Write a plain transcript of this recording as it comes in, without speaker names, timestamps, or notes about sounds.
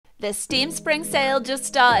The Steam Spring Sale just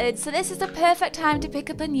started, so this is the perfect time to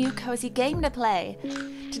pick up a new cozy game to play.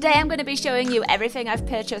 Today I'm going to be showing you everything I've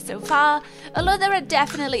purchased so far, although there are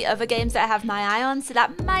definitely other games that I have my eye on, so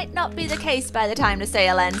that might not be the case by the time the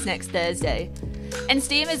sale ends next Thursday. And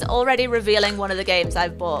Steam is already revealing one of the games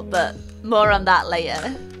I've bought, but more on that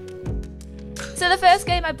later. So the first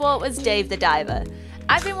game I bought was Dave the Diver.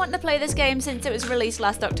 I've been wanting to play this game since it was released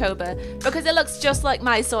last October, because it looks just like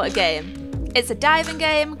my sort of game. It's a diving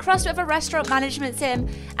game, crossed with a restaurant management sim,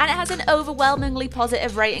 and it has an overwhelmingly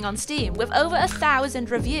positive rating on Steam, with over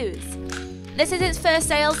 1,000 reviews. This is its first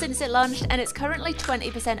sale since it launched, and it's currently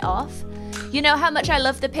 20% off. You know how much I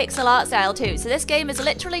love the pixel art style too, so this game is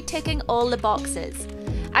literally ticking all the boxes.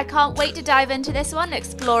 I can't wait to dive into this one,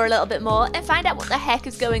 explore a little bit more, and find out what the heck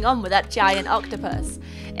is going on with that giant octopus.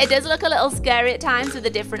 It does look a little scary at times with the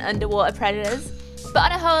different underwater predators, but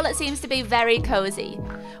on a whole it seems to be very cozy.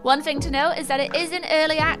 One thing to note is that it is in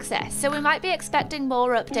early access, so we might be expecting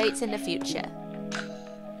more updates in the future.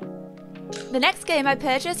 The next game I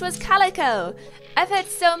purchased was Calico. I've heard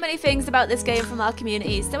so many things about this game from our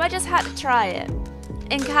community, so I just had to try it.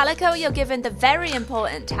 In Calico, you're given the very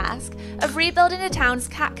important task of rebuilding a town's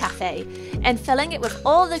cat cafe and filling it with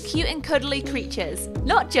all the cute and cuddly creatures,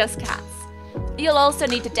 not just cats. You'll also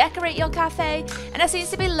need to decorate your cafe, and there seems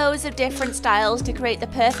to be loads of different styles to create the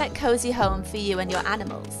perfect cozy home for you and your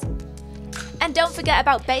animals. And don't forget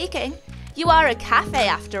about baking. You are a cafe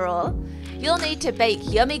after all. You'll need to bake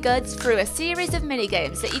yummy goods through a series of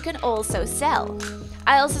mini-games that you can also sell.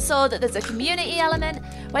 I also saw that there's a community element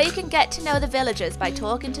where you can get to know the villagers by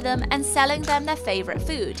talking to them and selling them their favourite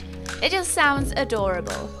food. It just sounds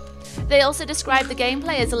adorable. They also describe the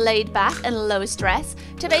gameplay as laid back and low stress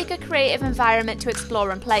to make a creative environment to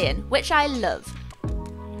explore and play in, which I love.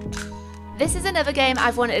 This is another game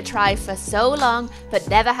I've wanted to try for so long but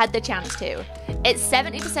never had the chance to. It's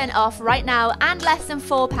 70% off right now and less than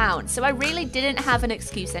 £4, so I really didn't have an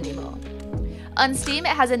excuse anymore. On Steam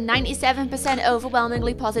it has a 97%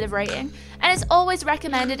 overwhelmingly positive rating, and is always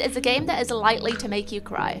recommended as a game that is likely to make you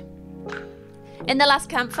cry. In the Last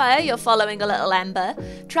Campfire, you're following a little Ember,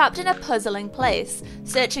 trapped in a puzzling place,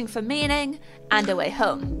 searching for meaning and a way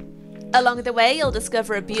home. Along the way, you'll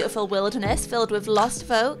discover a beautiful wilderness filled with lost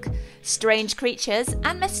folk, strange creatures,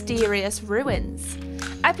 and mysterious ruins.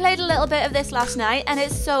 I played a little bit of this last night, and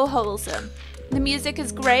it's so wholesome. The music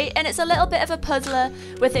is great, and it's a little bit of a puzzler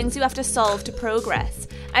with things you have to solve to progress.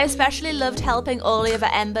 I especially loved helping all the other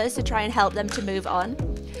Embers to try and help them to move on.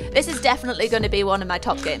 This is definitely going to be one of my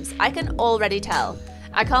top games, I can already tell.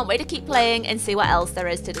 I can't wait to keep playing and see what else there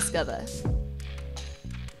is to discover.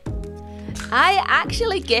 I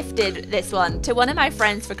actually gifted this one to one of my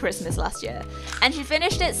friends for Christmas last year, and she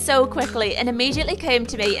finished it so quickly and immediately came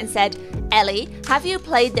to me and said, "Ellie, have you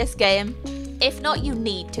played this game? If not, you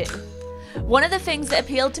need to." One of the things that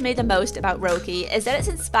appealed to me the most about Röki is that it's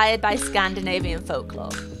inspired by Scandinavian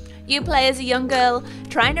folklore. You play as a young girl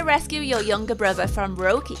trying to rescue your younger brother from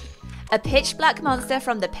Röki, a pitch-black monster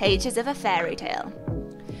from the pages of a fairy tale.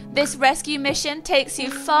 This rescue mission takes you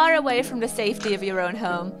far away from the safety of your own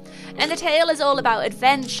home, and the tale is all about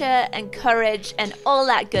adventure and courage and all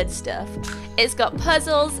that good stuff. It's got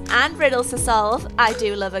puzzles and riddles to solve, I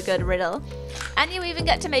do love a good riddle, and you even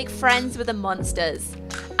get to make friends with the monsters.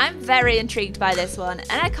 I'm very intrigued by this one,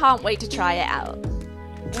 and I can't wait to try it out.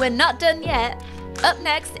 We're not done yet. Up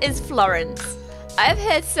next is Florence. I've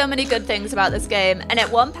heard so many good things about this game, and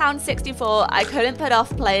at £1.64 I couldn't put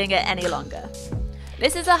off playing it any longer.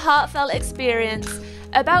 This is a heartfelt experience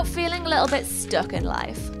about feeling a little bit stuck in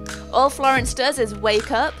life. All Florence does is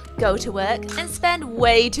wake up, go to work, and spend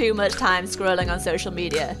way too much time scrolling on social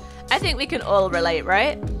media. I think we can all relate,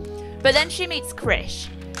 right? But then she meets Krish.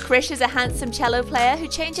 Krish is a handsome cello player who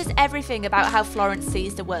changes everything about how Florence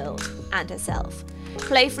sees the world and herself.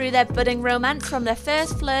 Play through their budding romance from their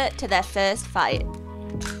first flirt to their first fight.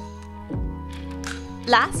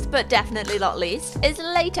 Last but definitely not least is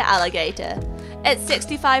Later Alligator. At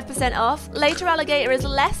 65% off, Later Alligator is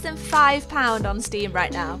less than £5 on Steam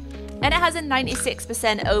right now, and it has a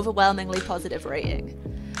 96% overwhelmingly positive rating.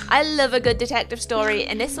 I love a good detective story,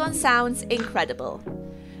 and this one sounds incredible.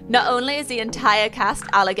 Not only is the entire cast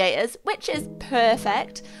alligators, which is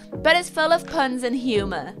perfect, but it's full of puns and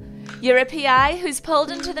humour. You're a PI who's pulled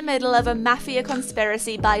into the middle of a mafia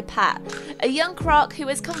conspiracy by Pat, a young croc who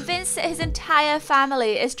is convinced that his entire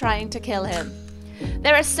family is trying to kill him.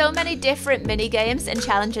 There are so many different mini-games and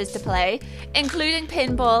challenges to play, including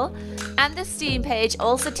pinball, and the Steam page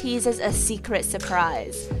also teases a secret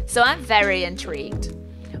surprise, so I'm very intrigued.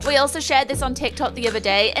 We also shared this on TikTok the other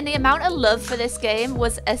day, and the amount of love for this game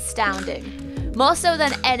was astounding. more so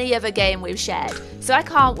than any other game we've shared, so I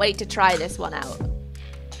can't wait to try this one out.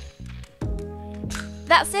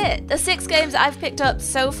 That's it, the 6 games I've picked up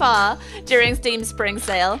so far during Steam's spring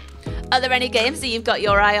sale. Are there any games that you've got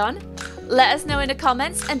your eye on? Let us know in the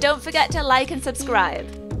comments and don't forget to like and subscribe.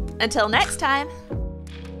 Until next time!